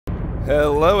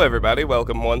Hello everybody,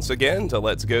 welcome once again to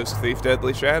Let's Ghost Thief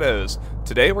Deadly Shadows.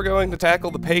 Today we're going to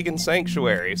tackle the Pagan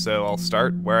Sanctuary, so I'll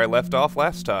start where I left off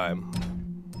last time.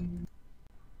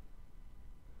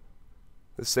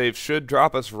 The save should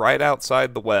drop us right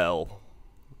outside the well.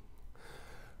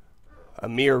 A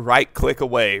mere right click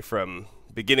away from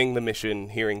beginning the mission,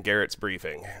 hearing Garrett's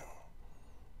briefing.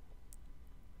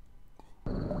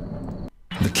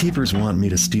 The Keepers want me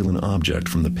to steal an object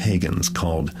from the Pagans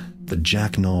called the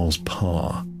Jacknall's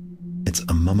Paw. It's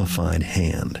a mummified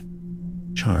hand.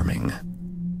 Charming.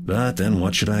 But then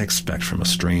what should I expect from a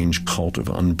strange cult of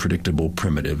unpredictable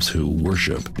primitives who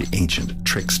worship the ancient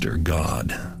trickster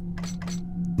god?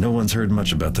 No one's heard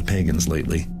much about the Pagans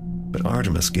lately, but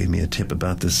Artemis gave me a tip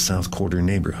about this South Quarter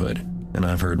neighborhood, and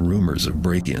I've heard rumors of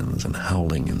break-ins and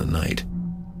howling in the night.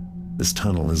 This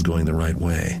tunnel is going the right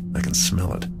way. I can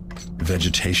smell it.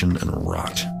 Vegetation and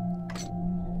rot.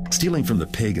 Stealing from the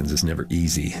Pagans is never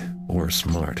easy or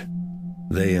smart.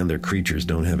 They and their creatures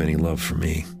don't have any love for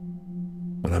me.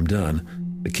 When I'm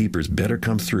done, the Keepers better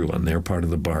come through on their part of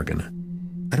the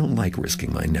bargain. I don't like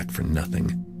risking my neck for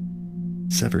nothing.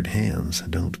 Severed hands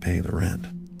don't pay the rent.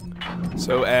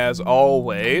 So as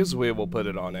always, we will put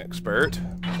it on expert.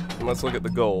 And let's look at the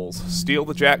goals. Steal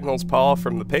the Jacknall's Paw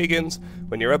from the Pagans.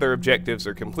 When your other objectives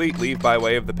are complete, leave by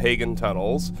way of the Pagan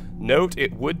tunnels. Note,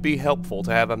 it would be helpful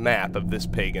to have a map of this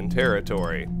Pagan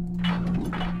territory.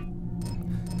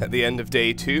 At the end of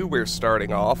day 2, we're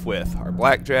starting off with our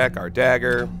blackjack, our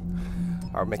dagger,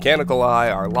 our mechanical eye,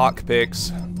 our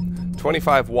lockpicks,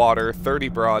 25 water, 30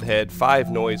 broadhead, 5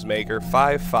 noisemaker,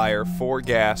 5 fire, 4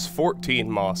 gas, 14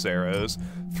 moss arrows,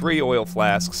 3 oil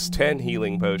flasks, 10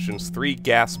 healing potions, 3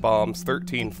 gas bombs,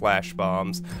 13 flash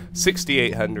bombs,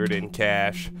 6,800 in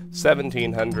cash,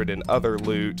 1,700 in other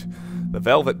loot, the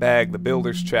velvet bag, the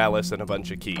builder's chalice, and a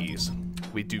bunch of keys.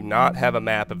 We do not have a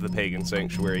map of the Pagan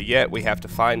Sanctuary yet. We have to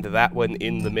find that one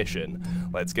in the mission.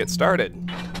 Let's get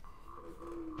started.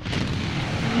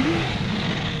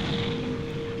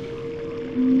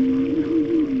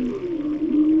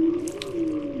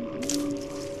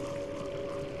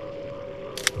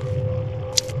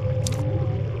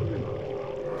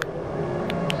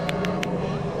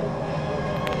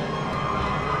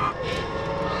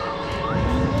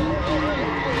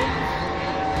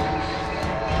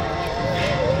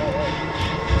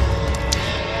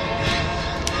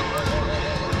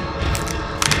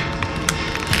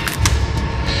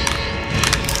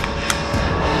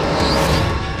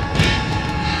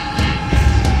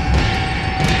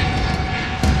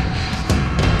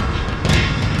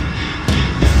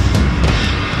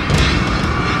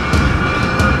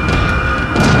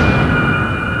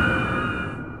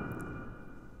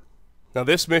 Now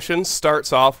this mission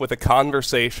starts off with a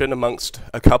conversation amongst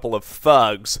a couple of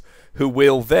thugs who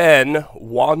will then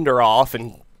wander off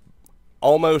and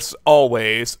almost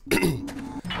always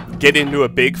get into a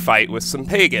big fight with some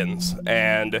pagans.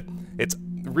 And it's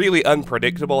really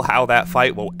unpredictable how that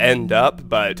fight will end up,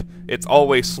 but it's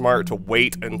always smart to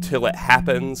wait until it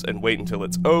happens and wait until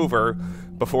it's over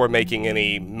before making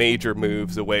any major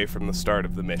moves away from the start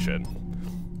of the mission.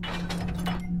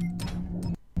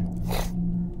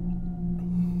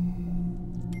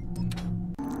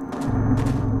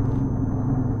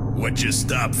 What you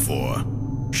stop for?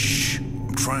 Shh,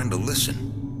 I'm trying to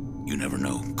listen. You never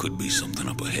know, could be something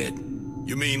up ahead.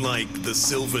 You mean like the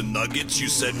silver nuggets you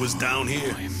said was down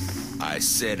here? I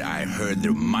said I heard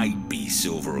there might be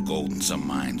silver or gold in some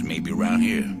mines, maybe around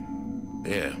here.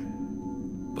 Yeah,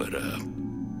 but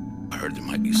I heard there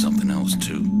might be something else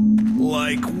too.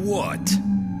 Like what?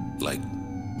 Like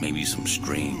maybe some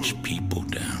strange people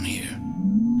down here.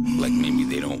 Like maybe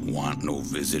they don't want no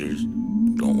visitors.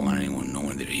 Don't want anyone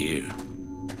knowing they're here.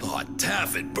 Oh,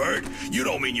 Taffet, Bert, you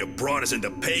don't mean you brought us into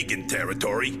pagan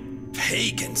territory?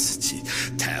 Pagans?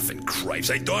 Taffet Cripes,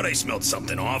 I thought I smelled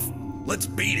something off. Let's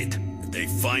beat it. If they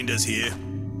find us here...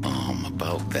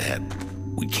 about that,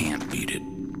 we can't beat it.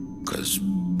 'Cause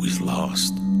we's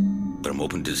lost. But I'm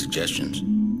open to suggestions.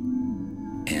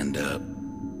 And,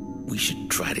 we should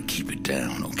try to keep it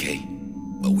down, okay?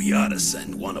 Well, we ought to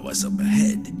send one of us up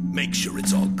ahead. Make sure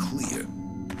it's all clear.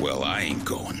 Well, I ain't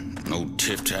going. No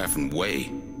tiff-taffing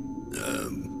way.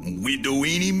 We do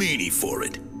eeny-meeny for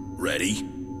it. Ready?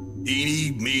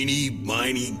 Eeny, meeny,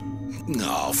 miny...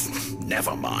 No,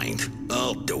 never mind.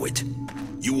 I'll do it.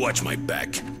 You watch my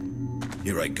back.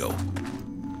 Here I go.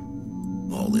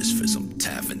 All this for some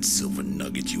taffin silver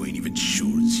nuggets you ain't even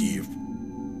sure is here.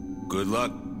 Good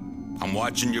luck. I'm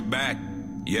watching your back.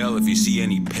 Yell if you see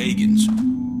any pagans.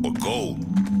 Or gold.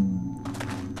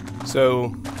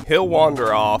 So, he'll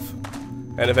wander off,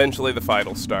 and eventually the fight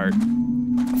will start.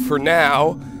 For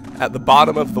now, At the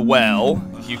bottom of the well,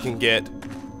 you can get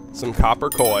some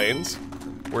copper coins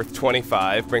worth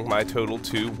 25, bring my total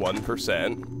to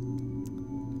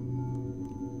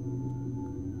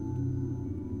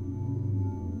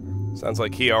 1%. Sounds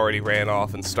like he already ran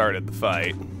off and started the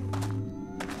fight.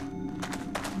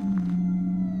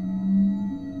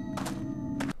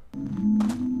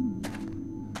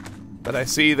 But I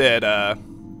see that,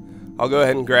 I'll go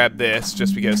ahead and grab this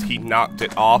just because he knocked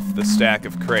it off the stack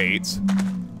of crates.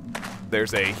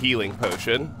 There's a healing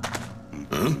potion.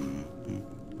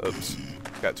 Oops,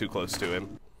 got too close to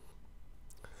him.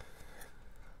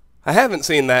 I haven't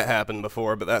seen that happen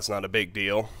before, but that's not a big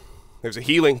deal. There's a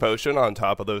healing potion on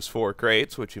top of those 4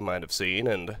 crates, which you might have seen,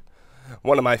 and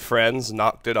one of my friends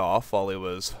knocked it off while he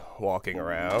was walking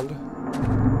around.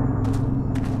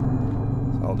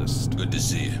 So I'll just... Good to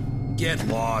see you. Get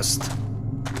lost.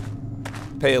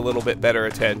 Pay a little bit better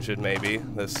attention, maybe,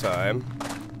 this time.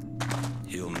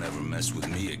 He'll never mess with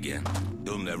me again.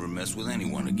 He'll never mess with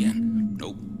anyone again.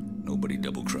 Nope. Nobody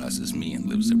double-crosses me and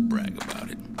lives to brag about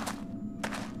it.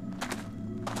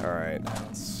 Alright,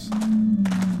 let's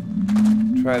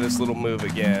try this little move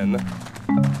again.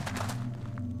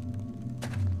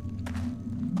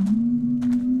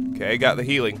 Okay, got the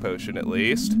healing potion at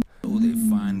least. Oh, they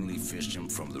finally fished him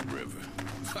from the river.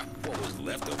 What was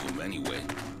left of him anyway?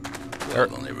 Well,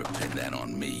 they'll never pin that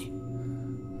on me.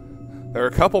 There are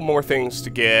a couple more things to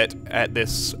get at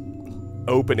this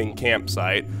opening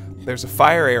campsite. There's a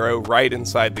fire arrow right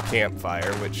inside the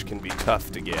campfire, which can be tough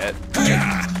to get.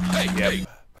 Yep.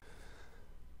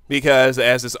 Because,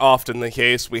 as is often the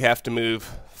case, we have to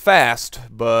move fast,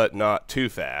 but not too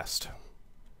fast.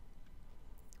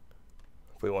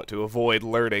 If we want to avoid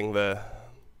alerting the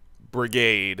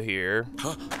brigade here.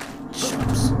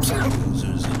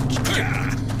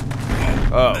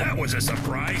 Oh. That was a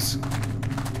surprise.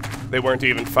 They weren't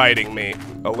even fighting me,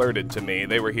 alerted to me.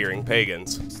 They were hearing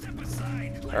pagans.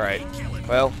 Alright.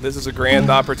 Well, this is a grand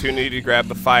opportunity to grab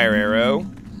the fire arrow.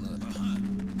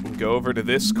 And go over to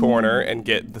this corner and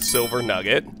get the silver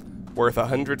nugget. Worth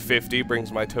 150,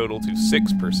 brings my total to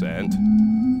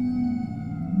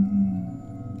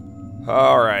 6%.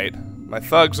 Alright. My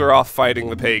thugs are off fighting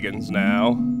the pagans now.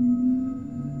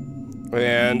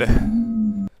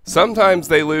 And sometimes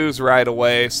they lose right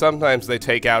away, sometimes they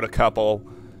take out a couple.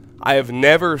 I have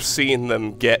never seen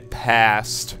them get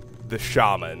past the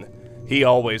shaman. He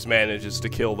always manages to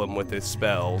kill them with his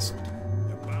spells.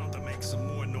 They're bound to make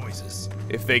some more noises.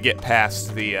 If they get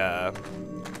past the,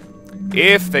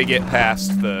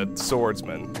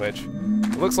 swordsman, which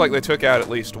it looks like they took out at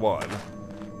least one.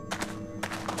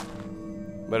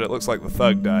 But it looks like the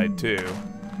thug died too.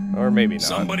 Or maybe not.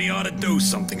 Somebody ought to do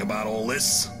something about all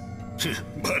this.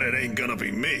 But it ain't gonna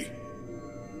be me.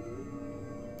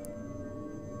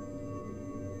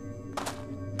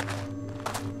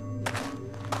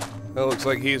 It looks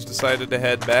like he's decided to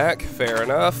head back. Fair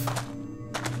enough.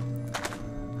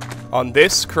 On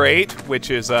this crate,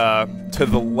 which is to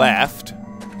the left,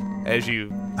 as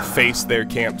you face their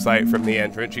campsite from the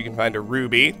entrance, you can find a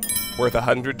ruby worth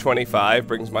 125,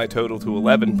 brings my total to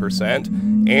 11%,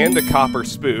 and a copper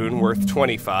spoon worth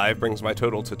 25, brings my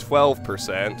total to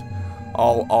 12%,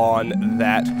 all on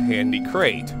that handy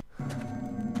crate.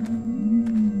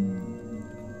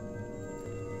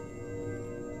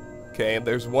 Okay,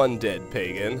 there's one dead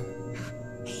pagan.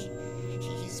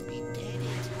 He's been dead.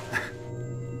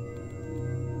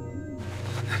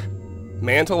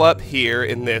 Mantle up here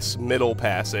in this middle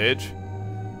passage.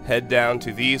 Head down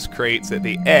to these crates at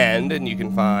the end, and you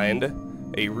can find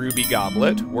a ruby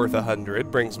goblet worth 100,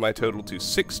 brings my total to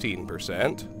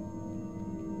 16%.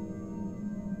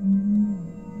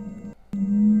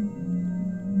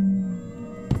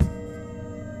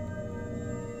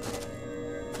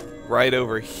 Right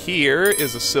over here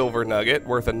is a silver nugget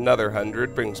worth another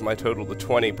 100, brings my total to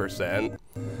 20%.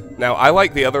 Now, I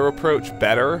like the other approach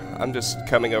better. I'm just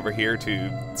coming over here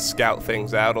to scout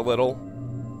things out a little.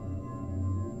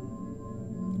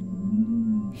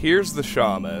 Here's the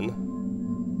shaman.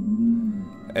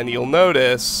 And you'll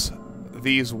notice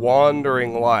these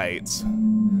wandering lights.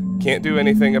 Can't do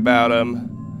anything about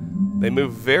them. They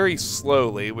move very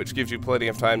slowly, which gives you plenty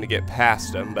of time to get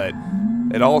past them, but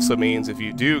it also means if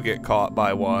you do get caught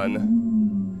by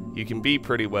one, you can be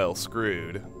pretty well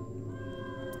screwed.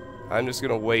 I'm just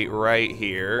gonna wait right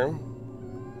here.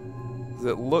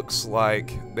 It looks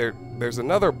like there's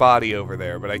another body over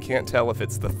there, but I can't tell if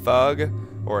it's the thug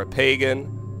or a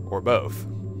pagan or both.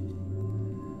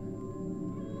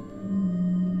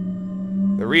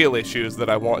 The real issue is that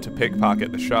I want to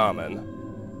pickpocket the shaman.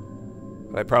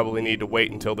 I probably need to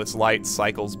wait until this light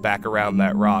cycles back around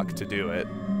that rock to do it.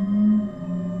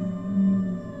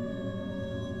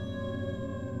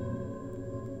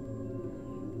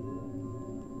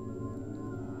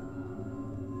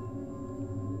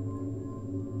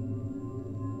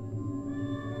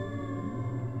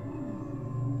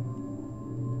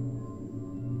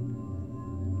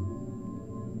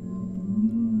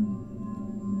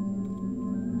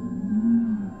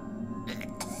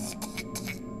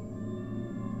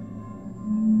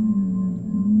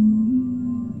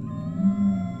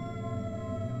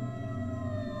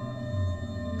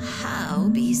 How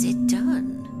be's it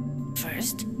done?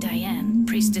 First, Diane,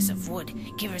 priestess of wood,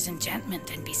 give us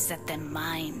enchantment and beset them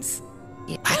minds.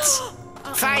 What?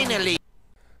 Finally!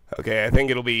 Okay, I think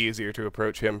it'll be easier to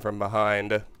approach him from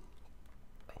behind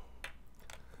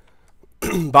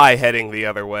by heading the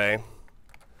other way.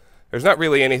 There's not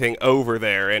really anything over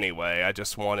there anyway. I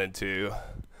just wanted to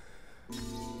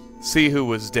see who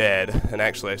was dead, and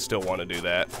actually I still want to do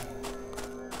that.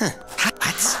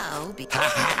 How be...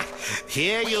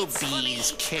 Here you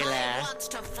bees, killer.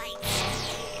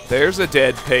 There's a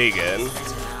dead pagan.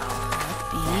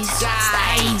 Bees,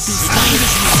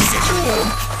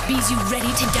 Bees, you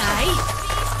ready to die?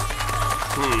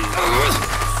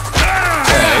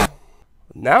 Okay.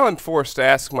 Now I'm forced to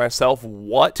ask myself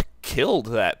what killed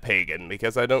that pagan,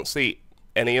 because I don't see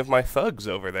any of my thugs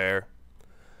over there.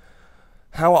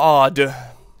 How odd. It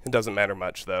doesn't matter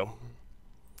much, though.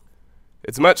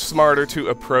 It's much smarter to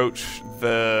approach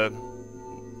the,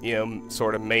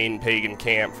 sort of main pagan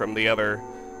camp from the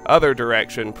other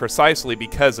direction, precisely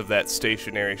because of that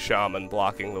stationary shaman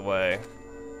blocking the way.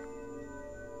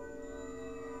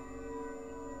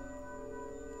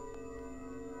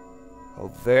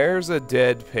 Well, there's a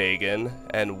dead pagan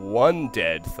and one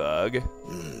dead thug.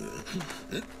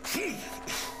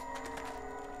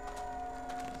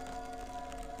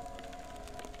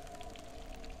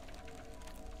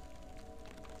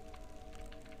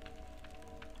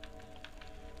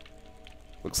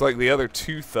 Looks like the other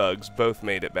two thugs both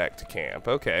made it back to camp.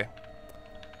 Okay.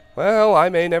 Well, I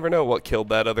may never know what killed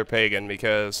that other pagan,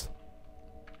 because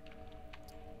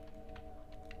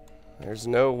there's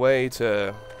no way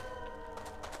to...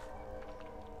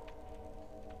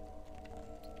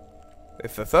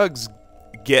 If the thugs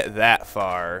get that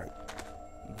far,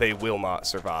 they will not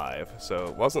survive. So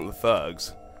it wasn't the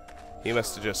thugs. He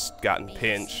must have just gotten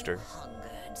pinched or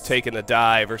taken a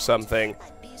dive or something.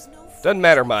 Doesn't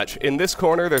matter much. In this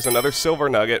corner, there's another silver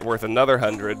nugget worth another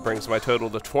 100, brings my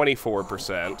total to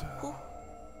 24%.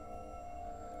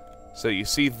 So you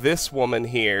see this woman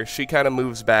here, she kind of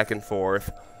moves back and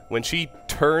forth. When she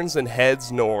turns and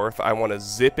heads north, I want to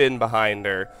zip in behind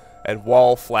her and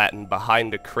wall flatten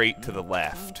behind a crate to the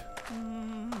left.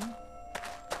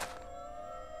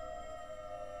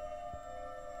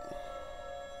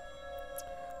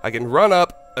 I can run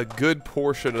up a good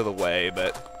portion of the way,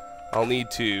 but I'll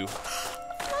need to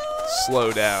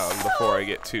slow down before I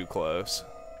get too close.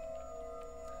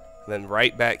 And then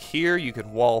right back here, you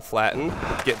can wall flatten,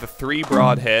 get the 3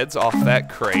 broadheads off that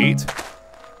crate,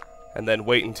 and then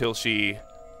wait until she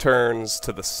turns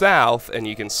to the south, and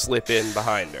you can slip in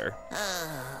behind her.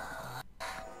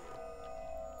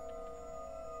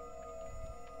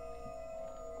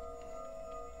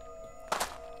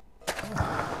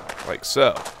 Like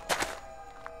so.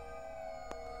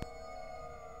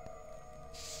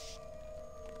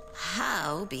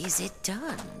 How be's it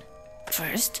done?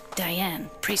 First, Diane,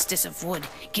 priestess of wood,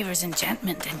 give us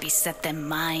enchantment and beset them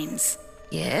minds.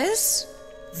 Yes?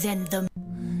 Then the...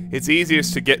 It's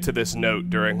easiest to get to this note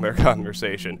during their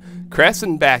conversation. Cress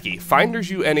and Backy, finders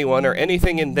you anyone or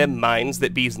anything in them minds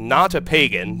that be's not a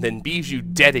pagan, then be's you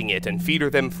deading it and feeder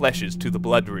them fleshes to the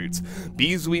blood roots.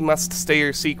 Be's we must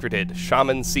stayer secreted,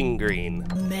 shaman sing green.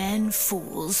 Men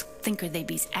fools, thinker they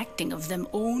be's acting of them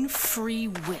own free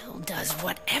will, does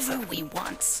whatever we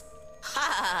wants.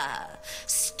 Ha!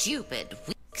 Stupid,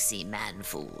 weaksy man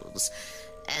fools.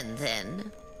 And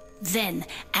then... Then,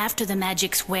 after the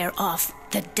magics wear off,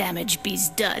 the damage be's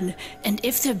done, and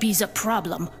if there be's a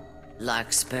problem...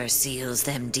 Larkspur seals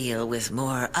them deal with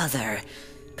more other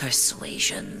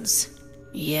persuasions.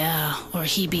 Yeah, or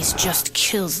he be's just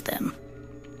kills them.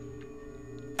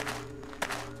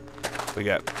 We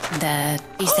got That...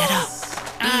 Is that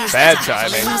up? bad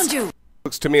timing. Found you!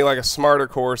 Looks to me like a smarter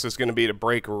course is going to be to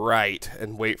break right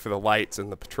and wait for the lights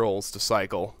and the patrols to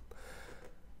cycle.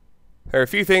 There are a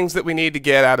few things that we need to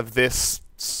get out of this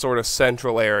sort of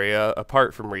central area,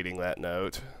 apart from reading that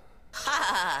note.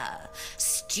 Ha!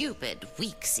 Stupid,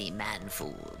 weaksy man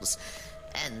fools.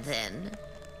 And then...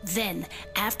 Then,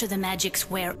 after the magics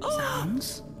wear...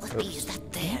 Sounds? What be is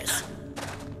that theirs?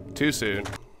 Too soon.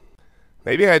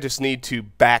 Maybe I just need to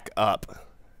back up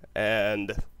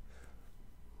and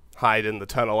hide in the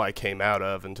tunnel I came out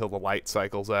of until the light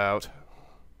cycles out.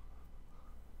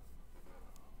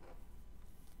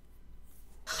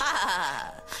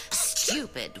 Ha!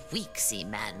 Stupid, weaksy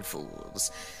man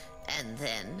fools. And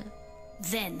then...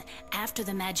 Then, after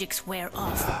the magics wear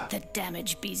off, the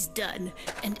damage be's done,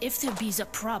 and if there be's a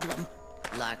problem...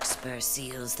 Larkspur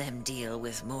seals them deal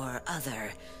with more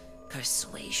other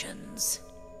persuasions.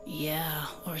 Yeah,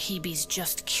 or he be's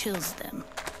just kills them.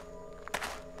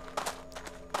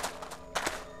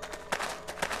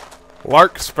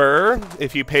 Larkspur,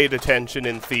 if you paid attention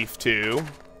in Thief 2,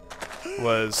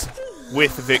 was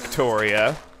with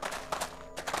Victoria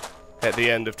at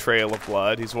the end of Trail of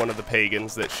Blood. He's one of the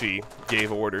pagans that she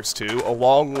gave orders to,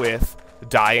 along with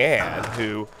Diane,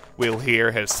 who we'll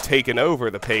hear has taken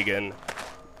over the pagan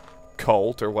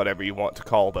cult, or whatever you want to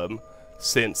call them,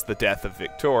 since the death of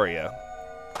Victoria.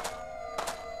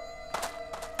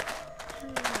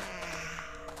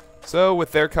 So,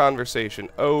 with their conversation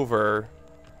over,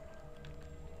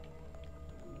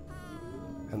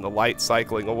 and the light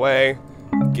cycling away,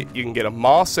 you can get a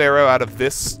moss arrow out of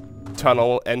this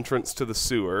tunnel entrance to the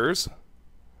sewers.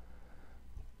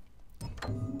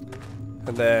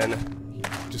 And then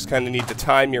you just kind of need to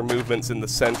time your movements in the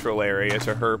central area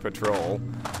to her patrol.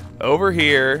 Over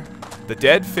here, the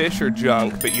dead fish are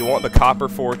junk, but you want the copper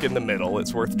fork in the middle.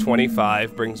 It's worth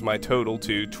 25, brings my total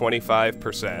to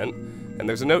 25%. And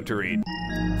there's a note to read.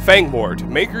 Fangward,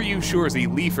 maker you sure ze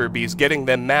Leifer be's getting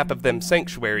them map of them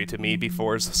sanctuary to me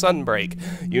before's sunbreak.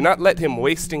 You not let him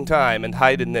wasting time and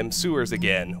hide in them sewers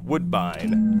again.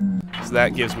 Woodbine. So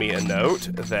that gives me a note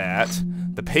that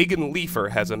the pagan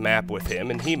Leifer has a map with him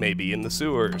and he may be in the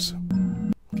sewers.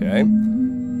 Okay.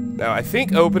 Now I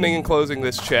think opening and closing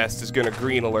this chest is going to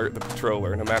green alert the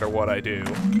patroller no matter what I do.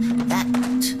 That...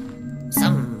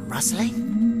 some rustling?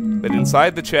 But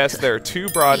inside the chest there are 2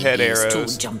 broadhead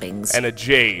arrows jumpings. and a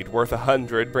jade worth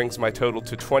 100, brings my total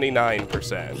to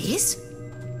 29%. Yes?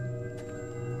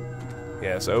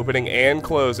 Yes, opening and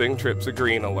closing trips a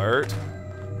green alert.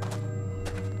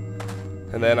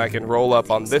 And then I can roll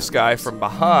up on this guy from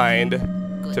behind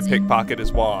to pickpocket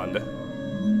his wand.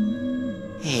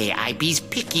 Hey, I be's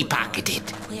picky-pocketed.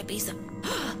 Where be's the...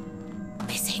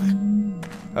 missing?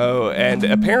 Oh, and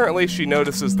apparently she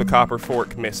notices the copper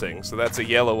fork missing, so that's a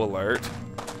yellow alert.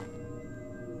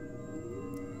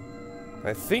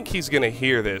 I think he's gonna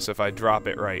hear this if I drop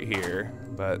it right here,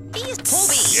 but...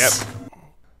 Yep.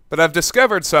 But I've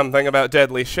discovered something about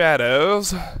Deadly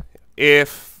Shadows.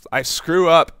 If I screw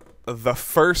up the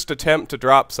first attempt to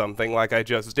drop something like I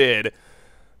just did,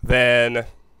 then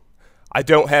I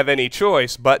don't have any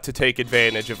choice but to take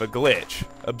advantage of a glitch.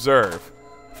 Observe.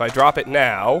 If I drop it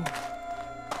now...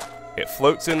 it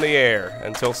floats in the air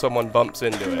until someone bumps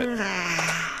into it.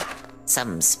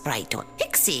 Some sprite or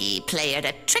pixie player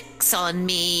that tricks on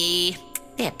me.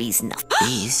 There be's nothing.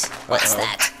 Bees? What's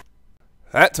that?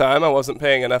 That time I wasn't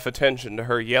paying enough attention to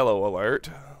her yellow alert,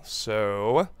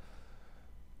 so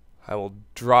I will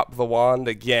drop the wand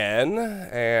again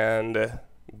and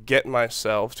get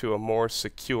myself to a more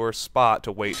secure spot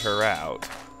to wait her out.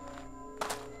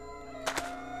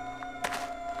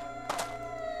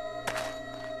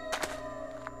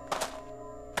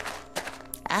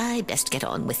 I best get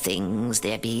on with things.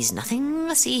 There be's nothing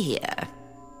to see here.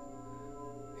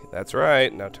 That's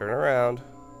right. Now turn around.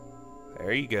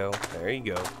 There you go. There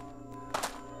you go.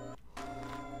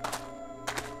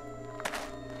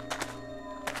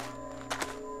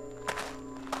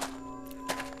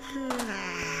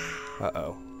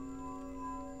 Uh-oh.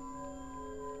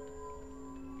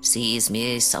 Sees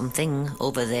me something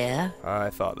over there? I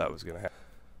thought that was gonna happen.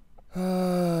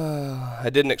 I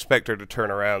didn't expect her to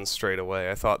turn around straight away.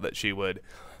 I thought that she would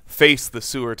face the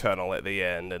sewer tunnel at the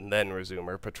end and then resume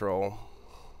her patrol.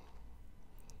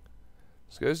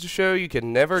 This goes to show you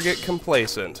can never get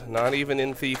complacent, not even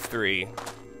in Thief 3.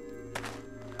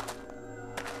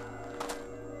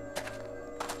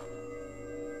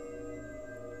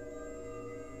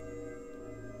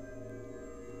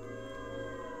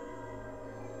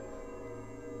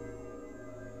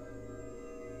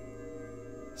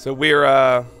 So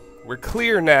we're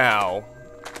clear now.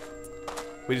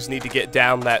 We just need to get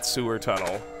down that sewer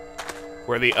tunnel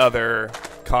where the other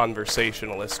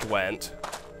conversationalist went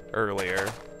earlier.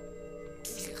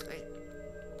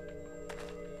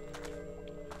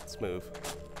 Let's move.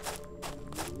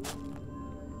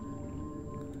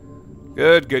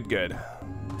 Good, good, good.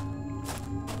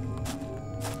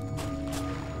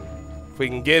 If we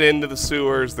can get into the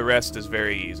sewers, the rest is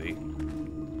very easy.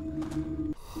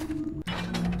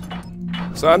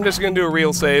 So I'm just going to do a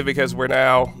real save because we're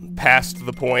now past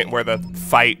the point where the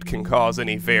fight can cause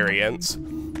any variance.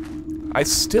 I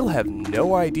still have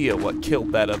no idea what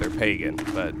killed that other pagan,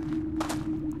 but...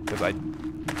 because I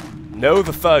know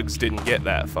the thugs didn't get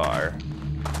that far.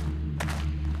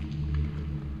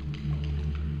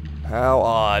 How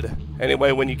odd.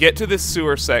 Anyway, when you get to this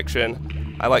sewer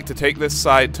section, I like to take this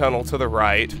side tunnel to the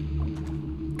right,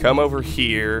 come over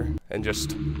here, and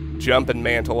just jump and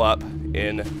mantle up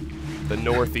in the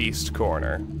northeast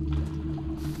corner.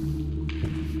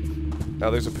 Now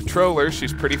there's a patroller.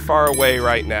 She's pretty far away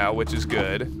right now, which is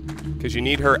good. because you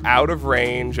need her out of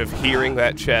range of hearing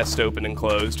that chest open and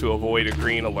close to avoid a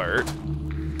green alert.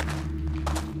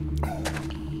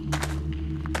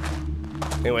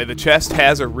 Anyway, the chest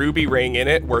has a ruby ring in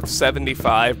it, worth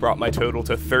 75, brought my total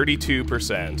to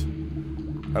 32%.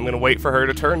 I'm going to wait for her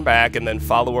to turn back and then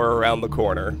follow her around the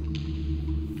corner.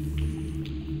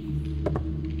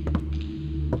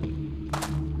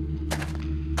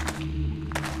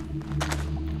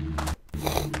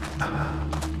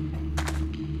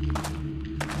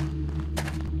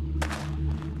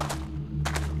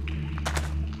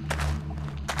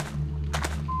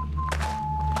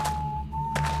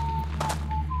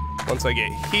 Once I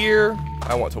get here,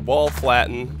 I want to wall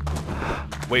flatten,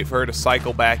 wait for her to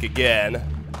cycle back again.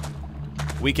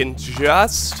 We can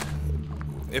just,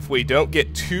 if we don't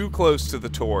get too close to the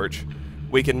torch,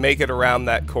 we can make it around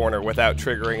that corner without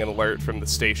triggering an alert from the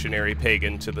stationary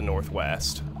pagan to the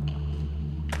northwest.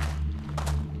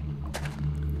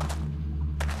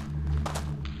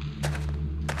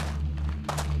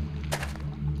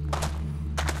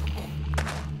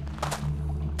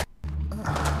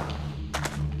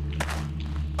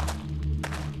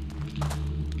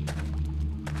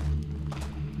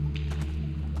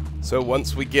 So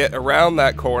once we get around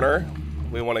that corner,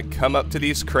 we want to come up to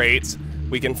these crates.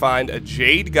 We can find a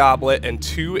jade goblet and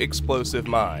 2 explosive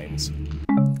mines.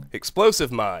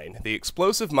 Explosive mine. The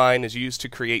explosive mine is used to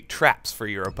create traps for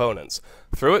your opponents.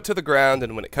 Throw it to the ground,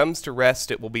 and when it comes to rest,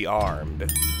 it will be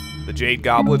armed. The jade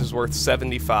goblet is worth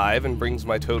 75 and brings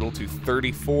my total to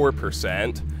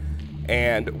 34%.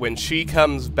 And when she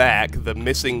comes back, the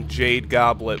missing jade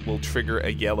goblet will trigger a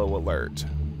yellow alert.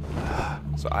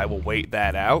 So I will wait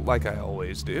that out like I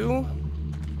always do.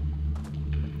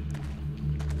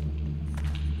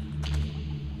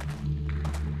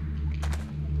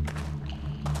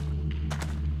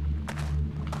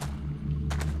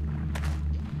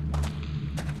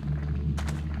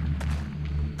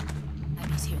 I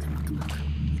just hear the muck-muck.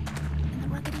 And the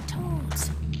ruggedy toads.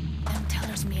 Them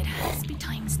tellers me it has be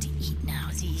times to eat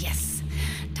nows. Yes,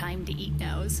 time to eat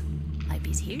nows. I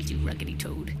be's here's you ruggedy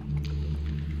toad.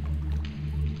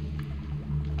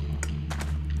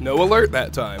 No alert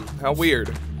that time. How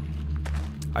weird.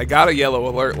 I got a yellow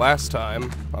alert last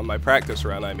time, on my practice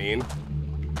run, I mean.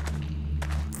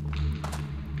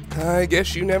 I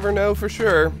guess you never know for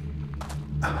sure.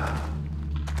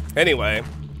 Anyway,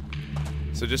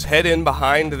 so just head in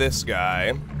behind this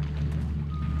guy.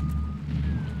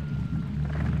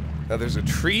 Now there's a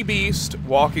tree beast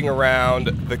walking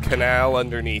around the canal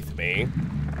underneath me.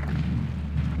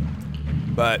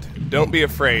 But don't be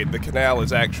afraid, the canal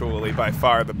is actually by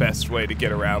far the best way to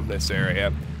get around this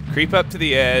area. Creep up to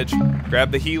the edge,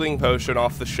 grab the healing potion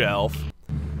off the shelf,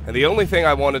 and the only thing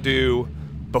I want to do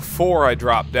before I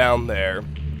drop down there,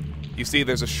 you see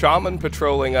there's a shaman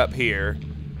patrolling up here,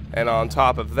 and on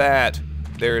top of that,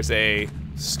 there's a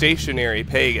stationary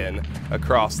pagan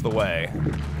across the way.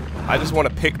 I just want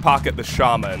to pickpocket the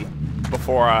shaman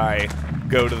before I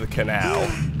go to the canal.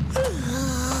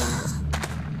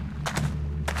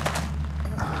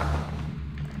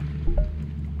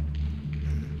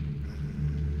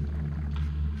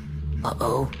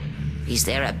 Uh-oh. Is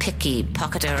there a picky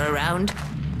pocketer around?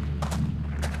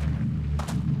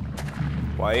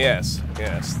 Why, yes.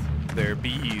 Yes. They're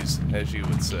bees, as you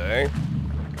would say.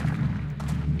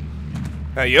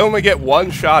 Now, you only get one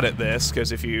shot at this,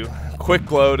 because if you quick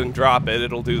load and drop it,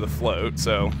 it'll do the float,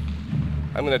 so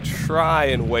I'm going to try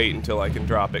and wait until I can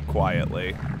drop it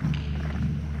quietly.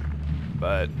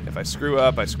 But if I screw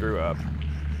up, I screw up.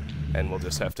 And we'll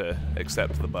just have to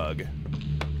accept the bug.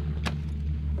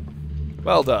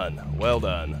 Well done, well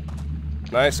done.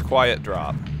 Nice quiet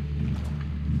drop.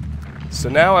 So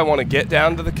now I want to get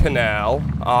down to the canal.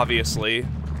 Obviously,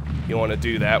 you want to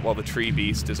do that while the tree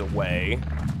beast is away.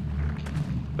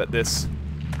 But this...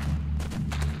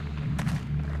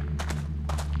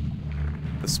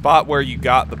 the spot where you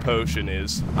got the potion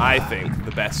is, I think,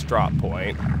 the best drop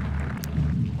point.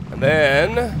 And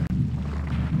then...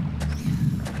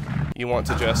 you want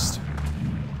to just...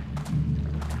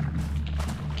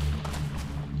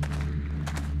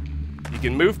 you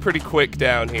can move pretty quick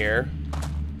down here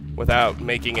without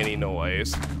making any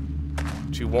noise.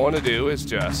 What you want to do is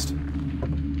just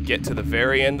get to the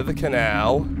very end of the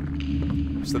canal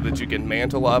so that you can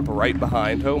mantle up right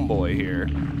behind Homeboy here.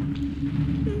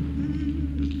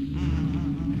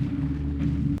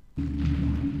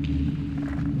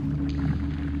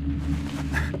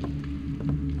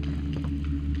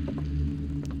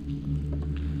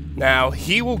 Now,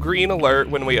 he will green alert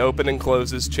when we open and close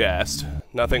his chest.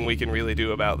 Nothing we can really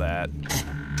do about that.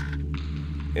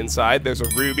 Inside, there's a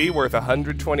ruby worth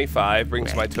 125,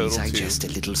 brings my total to just a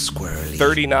little squirrely.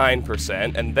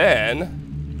 39%, and then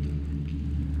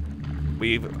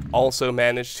we've also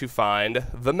managed to find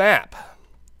the map.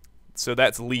 So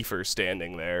that's Leafer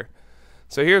standing there.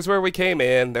 So here's where we came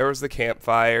in. There was the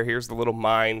campfire. Here's the little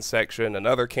mine section.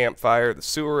 Another campfire. The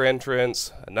sewer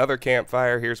entrance. Another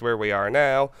campfire. Here's where we are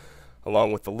now,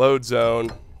 along with the load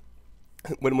zone.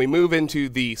 When we move into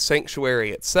the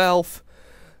sanctuary itself,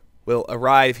 we'll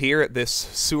arrive here at this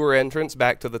sewer entrance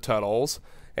back to the tunnels,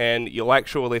 and you'll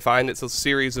actually find it's a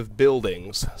series of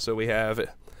buildings. So we have,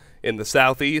 in the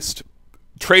southeast,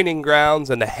 training grounds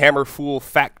and a Hammerfool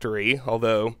factory,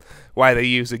 although why they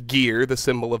use a gear, the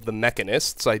symbol of the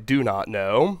mechanists, I do not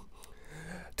know.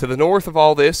 To the north of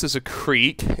all this is a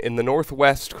creek. In the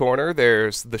northwest corner,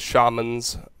 there's the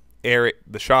shaman's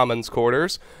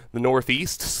quarters. The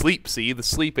northeast, Sleepsea, the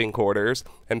sleeping quarters.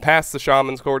 And past the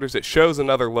shaman's quarters, it shows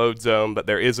another load zone, but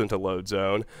there isn't a load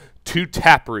zone. To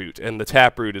Taproot, and the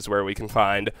Taproot is where we can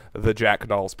find the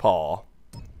Jacknall's Paw.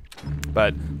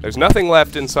 But there's nothing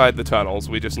left inside the tunnels.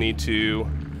 We just need to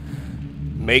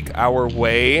make our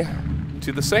way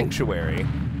to the sanctuary.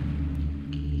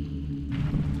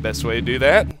 Best way to do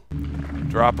that,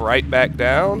 drop right back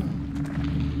down.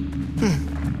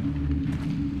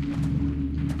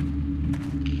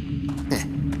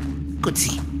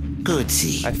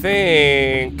 Goodsy. I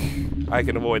think I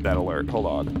can avoid that alert. Hold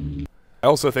on. I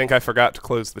also think I forgot to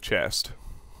close the chest.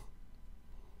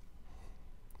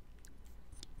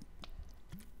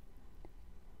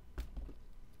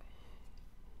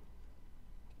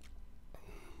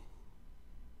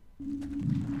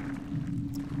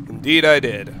 Indeed I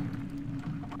did.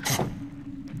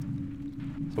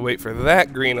 So wait for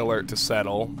that green alert to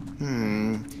settle.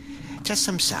 Just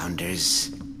some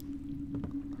sounders.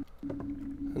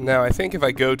 Now I think if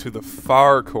I go to the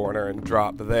far corner and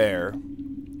drop there,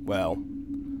 well,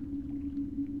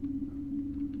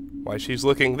 why she's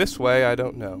looking this way, I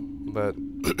don't know, but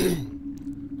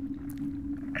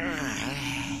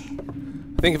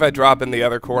I think if I drop in the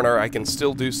other corner, I can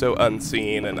still do so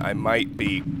unseen, and I might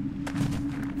be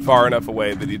far enough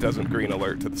away that he doesn't green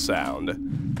alert to the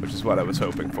sound, which is what I was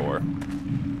hoping for.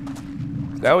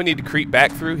 Now we need to creep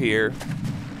back through here,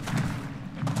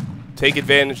 take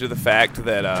advantage of the fact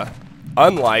that,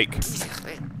 unlike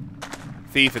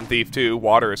Thief and Thief 2,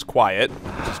 water is quiet,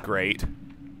 which is great.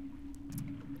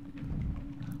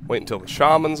 Wait until the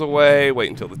shaman's away, wait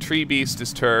until the tree beast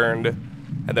is turned,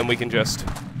 and then we can just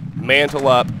mantle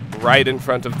up right in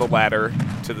front of the ladder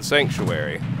to the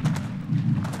sanctuary.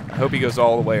 I hope he goes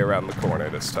all the way around the corner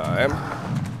this time.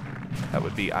 That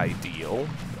would be ideal.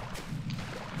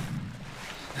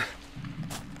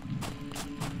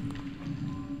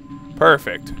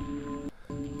 Perfect.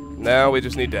 Now we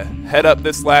just need to head up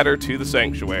this ladder to the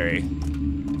sanctuary.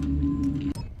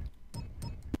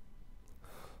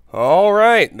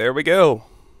 Alright, there we go.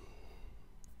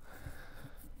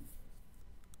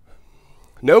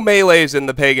 No melees in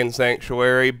the Pagan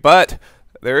Sanctuary, but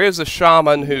there is a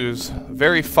shaman who's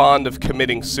very fond of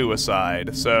committing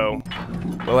suicide, so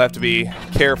we'll have to be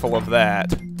careful of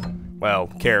that. Well,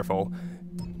 careful.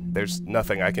 There's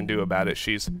nothing I can do about it.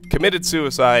 She's committed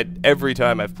suicide every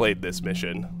time I've played this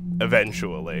mission,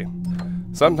 eventually.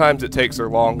 Sometimes it takes her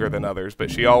longer than others, but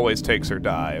she always takes her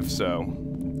dive, so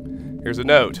here's a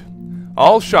note.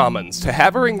 All shamans, to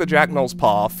have her ring the Jacknall's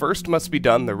Paw, first must be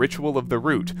done the ritual of the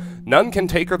root. None can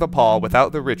take her the paw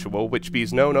without the ritual, which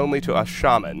bees known only to us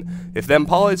shaman. If them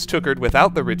paw is tookered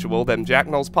without the ritual, them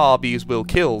Jacknall's Paw bees will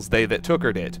kills they that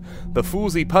tookered it. The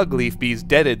foolsy pugleaf bees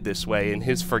deaded this way in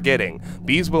his forgetting.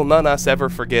 Bees will none us ever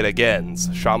forget agains.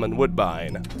 Shaman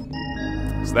Woodbine.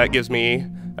 So that gives me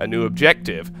a new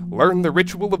objective. Learn the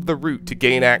ritual of the root to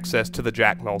gain access to the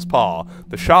Jacknall's Paw.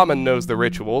 The shaman knows the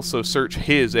ritual, so search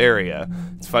his area.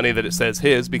 It's funny that it says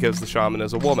his because the shaman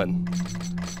is a woman.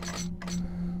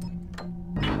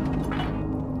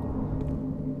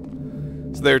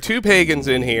 So there are two pagans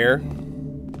in here,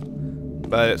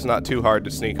 but it's not too hard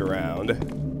to sneak around.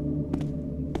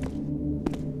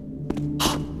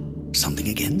 Something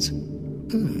against?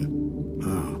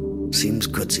 Oh, seems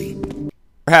goodsy.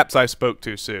 Perhaps I spoke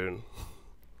too soon.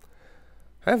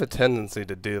 I have a tendency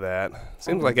to do that.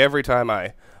 Seems like every time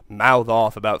I mouth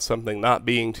off about something not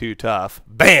being too tough,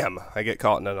 BAM! I get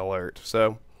caught in an alert.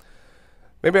 So,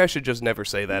 maybe I should just never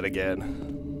say that again.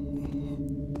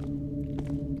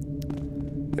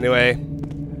 Anyway,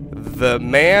 the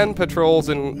man patrols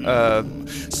in,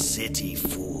 City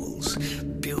fools,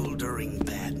 buildering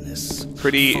badness.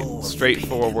 pretty Full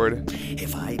straightforward.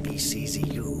 If I be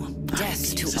CZ you.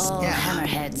 Death to all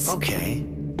hammerheads. Okay.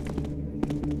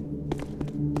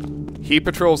 He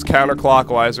patrols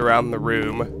counterclockwise around the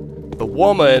room. The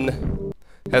woman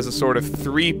has a sort of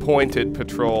three-pointed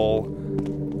patrol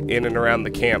in and around the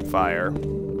campfire.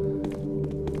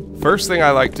 First thing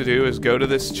I like to do is go to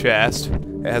this chest.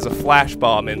 It has a flash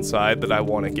bomb inside that I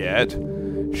want to get.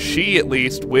 She, at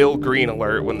least, will green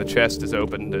alert when the chest is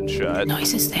opened and shut.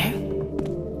 Noises there?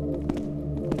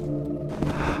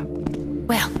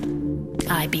 Well,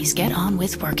 IBs get on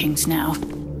with workings now.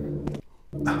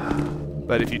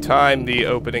 But if you time the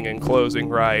opening and closing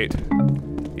right,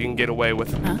 you can get away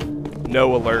with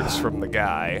no alerts from the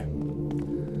guy.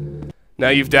 Now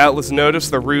you've doubtless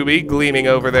noticed the ruby gleaming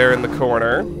over there in the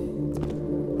corner.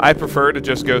 I prefer to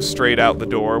just go straight out the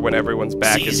door when everyone's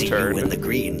back is turned. You in the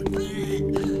green.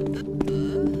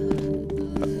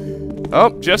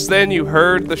 Oh, just then you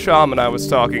heard the shaman I was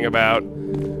talking about.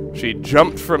 She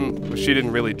jumped from... She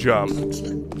didn't really jump.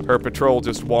 Her patrol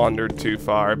just wandered too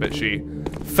far, but she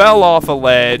fell off a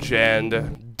ledge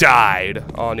and died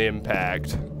on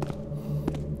impact.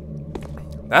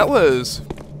 That was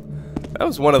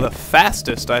one of the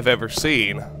fastest I've ever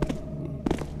seen.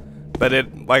 But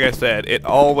it, like I said, it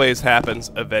always happens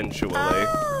eventually.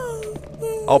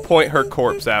 I'll point her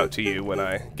corpse out to you when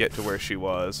I get to where she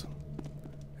was.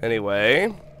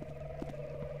 Anyway,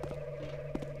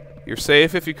 you're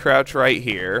safe if you crouch right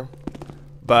here,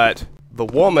 but the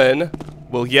woman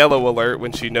will yellow alert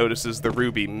when she notices the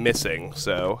ruby missing,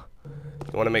 so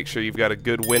you want to make sure you've got a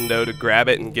good window to grab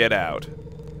it and get out.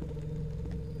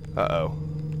 Uh-oh.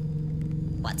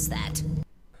 What's that?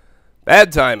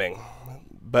 Bad timing.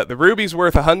 But the ruby's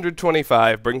worth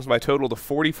 125, brings my total to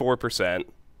 44%.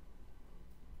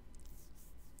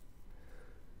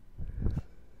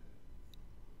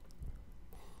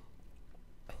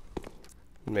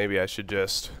 Maybe I should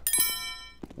just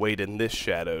wait in this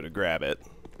shadow to grab it.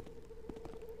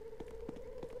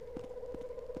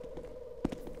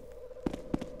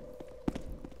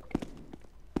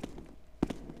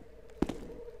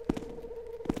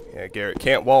 Yeah, Garrett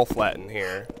can't wall flatten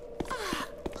here.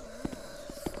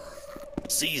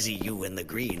 It's easy, you in the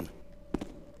green.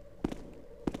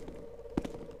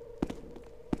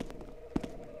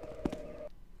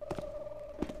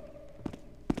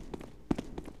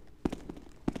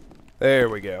 There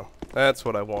we go. That's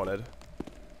what I wanted.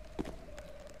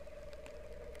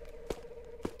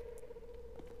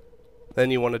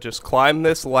 Then you want to just climb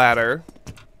this ladder.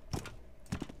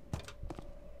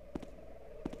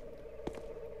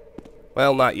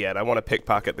 Well, not yet. I want to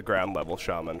pickpocket the ground level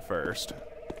shaman first.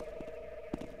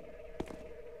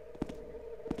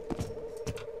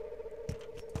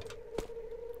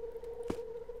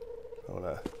 I want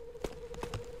to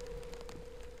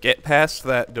get past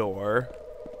that door.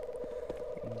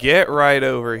 Get right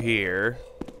over here.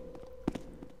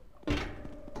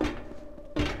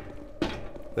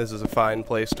 This is a fine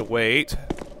place to wait.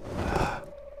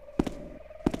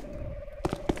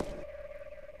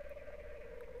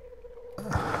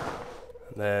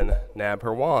 And then nab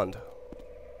her wand.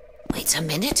 Wait a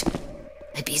minute.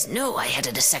 My bees know I had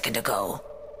it a second ago.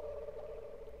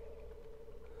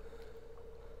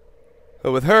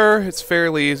 But with her, it's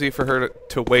fairly easy for her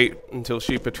to wait until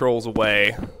she patrols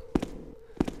away.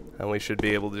 And we should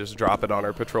be able to just drop it on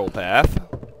her patrol path.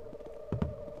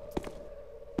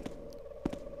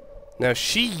 Now,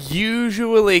 she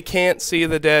usually can't see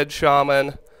the dead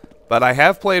shaman, but I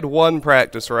have played one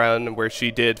practice run where she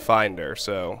did find her,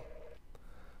 so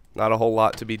not a whole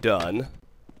lot to be done.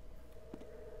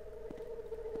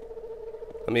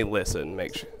 Let me listen,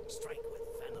 make sure.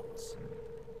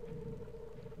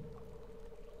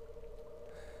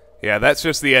 Yeah, that's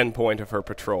just the end point of her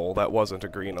patrol. That wasn't a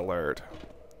green alert.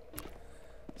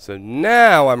 So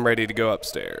now I'm ready to go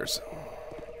upstairs.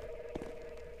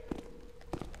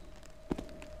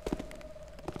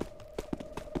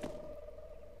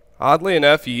 Oddly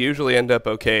enough, you usually end up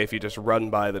okay if you just run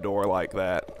by the door like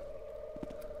that.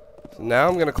 So now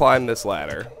I'm going to climb this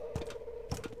ladder.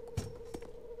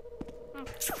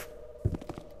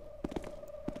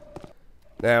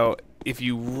 Now, if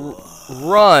you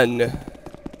run,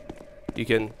 you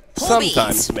can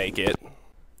sometimes make it.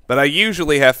 But I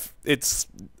usually have... It's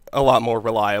a lot more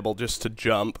reliable just to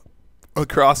jump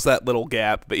across that little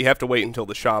gap. But you have to wait until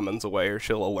the shaman's away or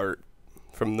she'll alert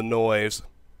from the noise.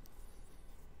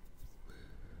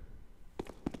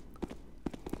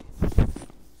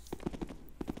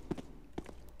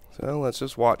 So let's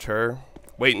just watch her.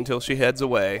 Wait until she heads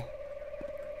away.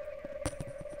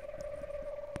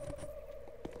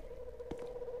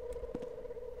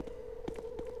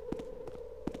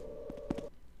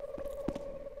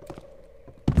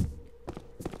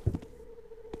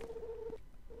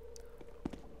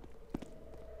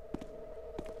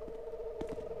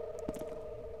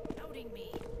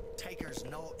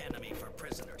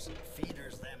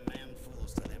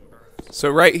 So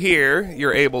right here,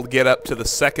 you're able to get up to the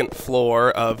second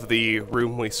floor of the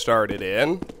room we started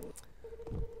in.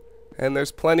 And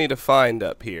there's plenty to find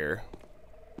up here.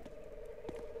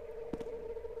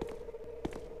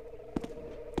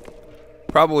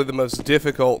 Probably the most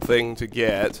difficult thing to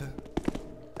get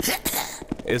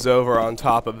is over on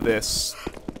top of this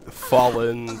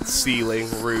fallen ceiling,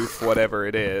 roof, whatever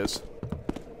it is.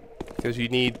 Because you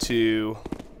need to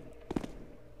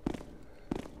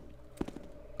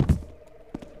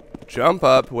jump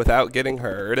up without getting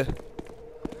heard.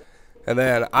 And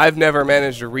then I've never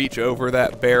managed to reach over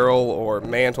that barrel or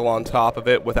mantle on top of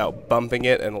it without bumping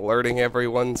it and alerting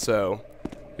everyone, so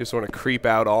you just want to creep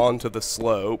out onto the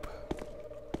slope.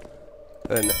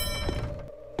 Then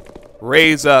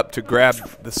raise up to grab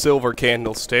the silver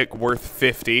candlestick, worth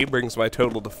 50, brings my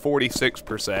total to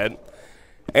 46%.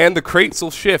 And the crates will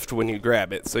shift when you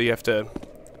grab it, so you have to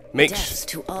make Death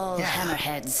to all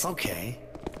hammerheads. Okay.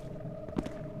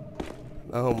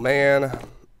 Oh man.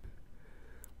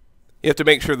 You have to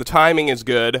make sure the timing is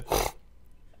good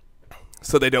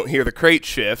so they don't hear the crate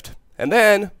shift. And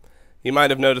then, you might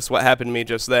have noticed what happened to me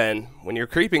just then. When you're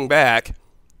creeping back,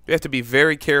 you have to be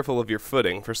very careful of your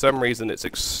footing. For some reason, it's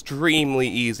extremely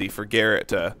easy for Garrett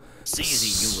to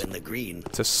You in the green.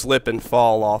 to slip and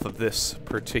fall off of this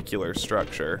particular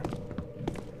structure.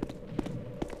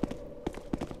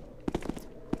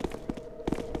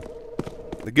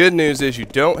 The good news is you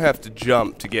don't have to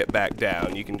jump to get back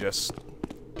down. You can just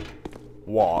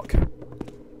walk.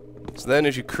 So then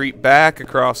as you creep back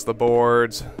across the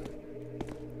boards,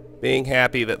 being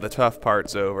happy that the tough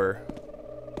part's over.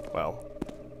 Well,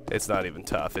 it's not even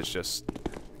tough, it's just,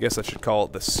 I guess I should call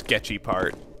it the sketchy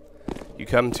part. You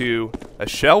come to a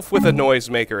shelf with a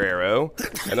noisemaker arrow,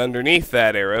 and underneath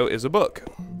that arrow is a book.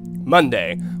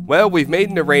 Monday. Well, we've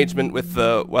made an arrangement with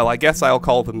the, well, I guess I'll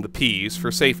call them the Peas,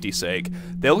 for safety's sake.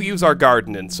 They'll use our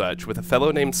garden and such, with a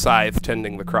fellow named Scythe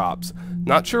tending the crops.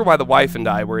 Not sure why the wife and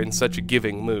I were in such a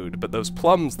giving mood, but those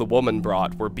plums the woman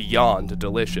brought were beyond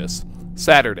delicious.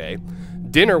 Saturday.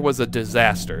 Dinner was a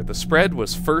disaster. The spread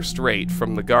was first-rate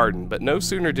from the garden, but no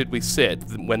sooner did we sit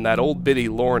when that old biddy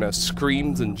Lorna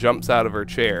screams and jumps out of her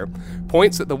chair,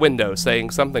 points at the window saying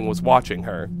something was watching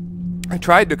her. I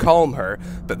tried to calm her,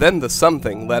 but then the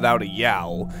something let out a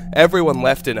yowl. Everyone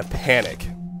left in a panic.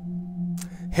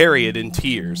 Harriet in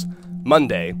tears.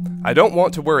 Monday. I don't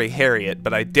want to worry Harriet,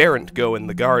 but I daren't go in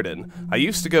the garden. I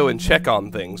used to go and check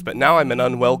on things, but now I'm an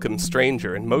unwelcome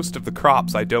stranger, and most of the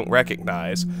crops I don't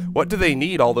recognize. What do they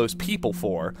need all those people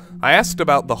for? I asked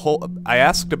about a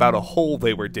hole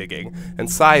they were digging,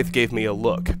 and Scythe gave me a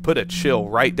look, put a chill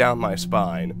right down my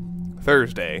spine.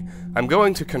 Thursday. I'm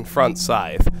going to confront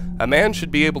Scythe. A man should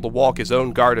be able to walk his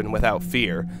own garden without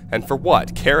fear. And for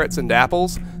what? Carrots and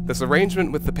apples? This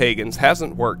arrangement with the Pagans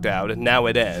hasn't worked out, and now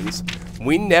it ends.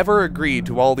 We never agreed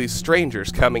to all these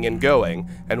strangers coming and going,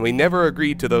 and we never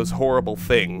agreed to those horrible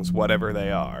things, whatever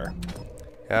they are.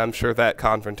 I'm sure that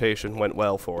confrontation went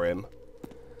well for him.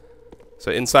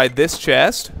 So inside this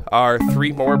chest are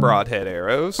 3 more broadhead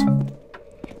arrows.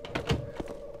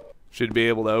 Should be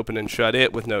able to open and shut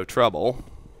it with no trouble.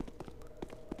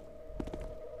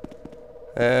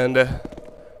 And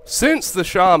since the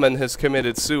shaman has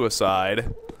committed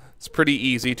suicide, it's pretty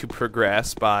easy to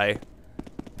progress by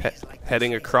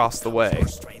heading across the way.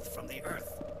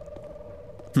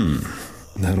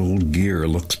 That old gear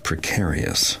looks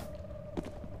precarious.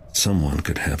 Someone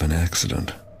could have an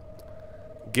accident.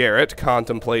 Garrett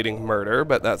contemplating murder,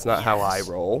 but that's not how I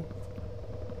roll.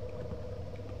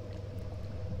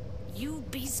 You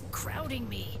beast crowding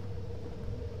me.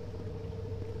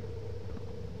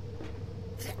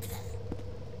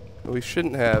 We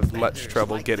shouldn't have much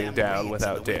trouble getting down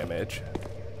without damage.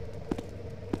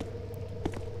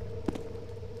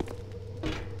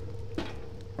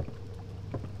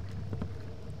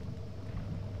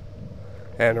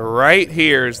 And right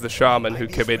here is the shaman who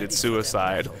committed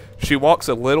suicide. She walks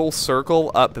a little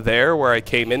circle up there where I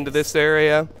came into this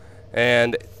area,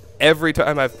 and every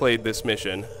time I've played this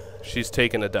mission, she's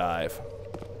taken a dive.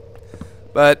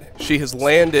 But she has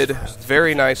landed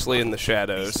very nicely in the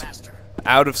shadows,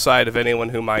 out of sight of anyone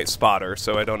who might spot her,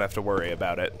 so I don't have to worry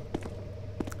about it.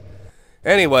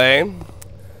 Anyway,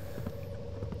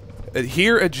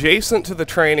 here adjacent to the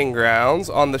training grounds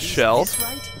on the shelf,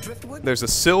 there's a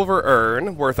silver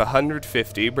urn worth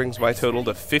 150, brings my total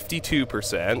to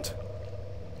 52%.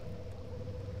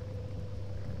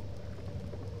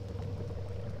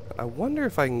 I wonder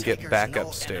if I can get back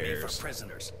upstairs.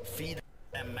 Feed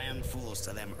them man fools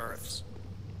to them earths.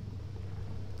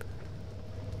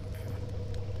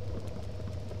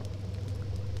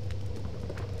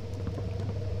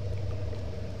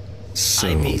 So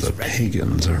the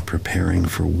pagans are preparing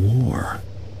for war.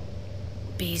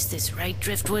 Be's this right,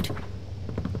 Driftwood?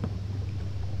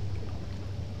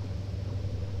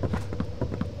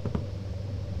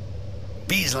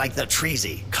 Bees like the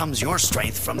treesy. Comes your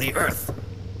strength from the earth.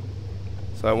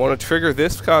 So I want to trigger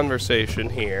this conversation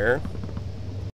here.